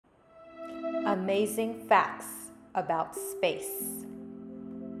Amazing facts about space.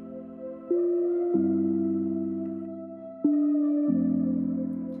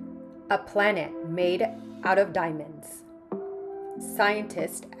 A planet made out of diamonds.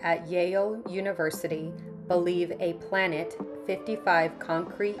 Scientists at Yale University believe a planet 55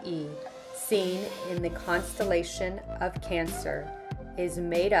 Cancri E, seen in the constellation of Cancer, is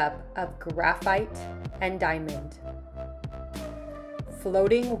made up of graphite and diamond.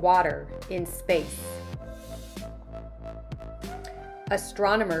 Floating water in space.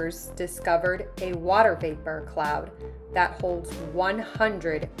 Astronomers discovered a water vapor cloud that holds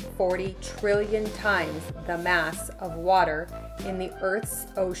 140 trillion times the mass of water in the Earth's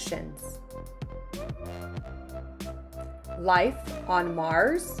oceans. Life on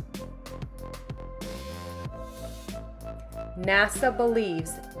Mars? NASA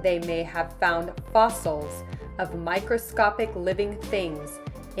believes they may have found fossils of microscopic living things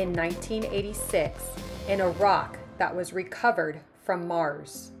in 1986 in a rock that was recovered from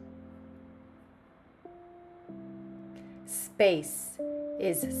Mars. Space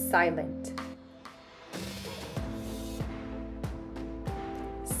is silent.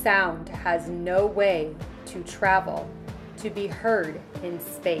 Sound has no way to travel to be heard in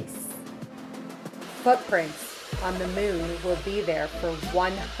space. Footprints on the moon will be there for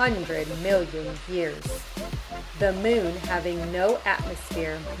 100 million years. The moon having no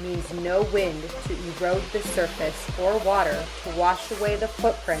atmosphere means no wind to erode the surface or water to wash away the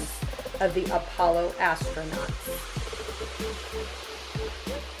footprints of the Apollo astronauts.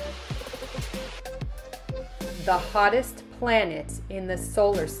 The hottest planet in the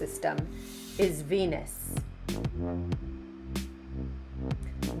solar system is Venus.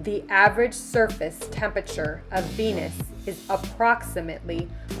 The average surface temperature of Venus is approximately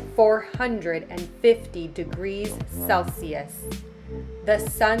 450 degrees Celsius. The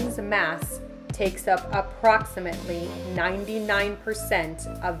sun's mass takes up approximately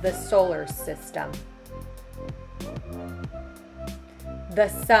 99% of the solar system. The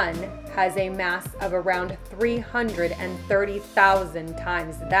sun has a mass of around 330,000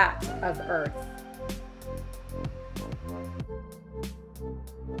 times that of Earth.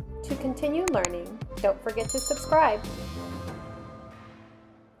 To continue learning, don't forget to subscribe.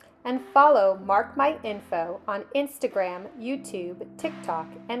 And follow Mark My Info on Instagram, YouTube, TikTok,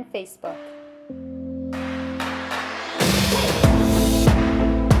 and Facebook.